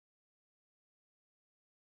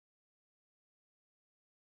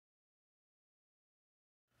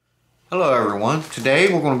Hello everyone.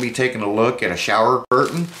 Today we're going to be taking a look at a shower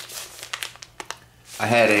curtain. I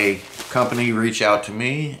had a company reach out to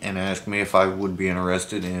me and ask me if I would be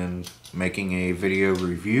interested in making a video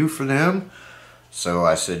review for them. So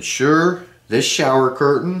I said sure. This shower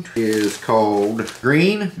curtain is called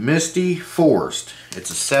Green Misty Forest. It's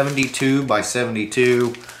a 72 by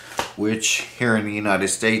 72, which here in the United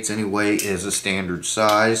States anyway is a standard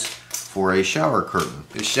size for a shower curtain.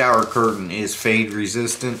 This shower curtain is fade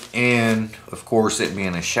resistant, and of course, it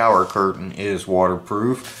being a shower curtain, is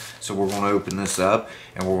waterproof. So we're going to open this up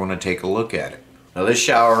and we're going to take a look at it. Now this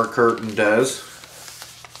shower curtain does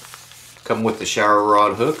come with the shower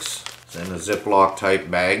rod hooks. It's in a Ziploc type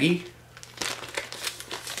baggie.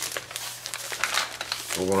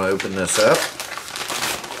 We're going to open this up.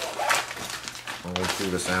 I'm going to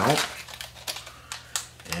pull this out.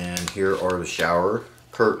 And here are the shower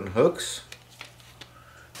curtain hooks.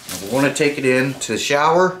 Now we're going to take it into the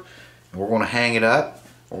shower and we're going to hang it up.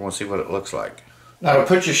 We're going to see what it looks like. Now to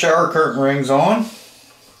put your shower curtain rings on,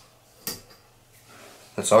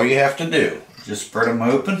 that's all you have to do. Just spread them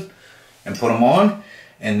open and put them on,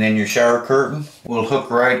 and then your shower curtain will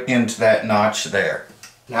hook right into that notch there.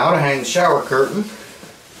 Now to hang the shower curtain,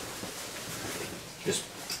 just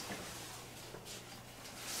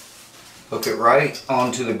hook it right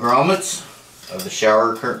onto the grommets of the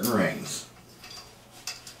shower curtain rings.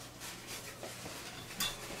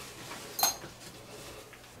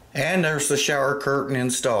 And there's the shower curtain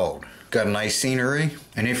installed. Got a nice scenery,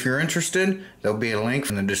 and if you're interested, there'll be a link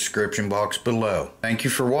in the description box below. Thank you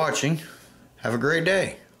for watching. Have a great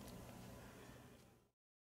day.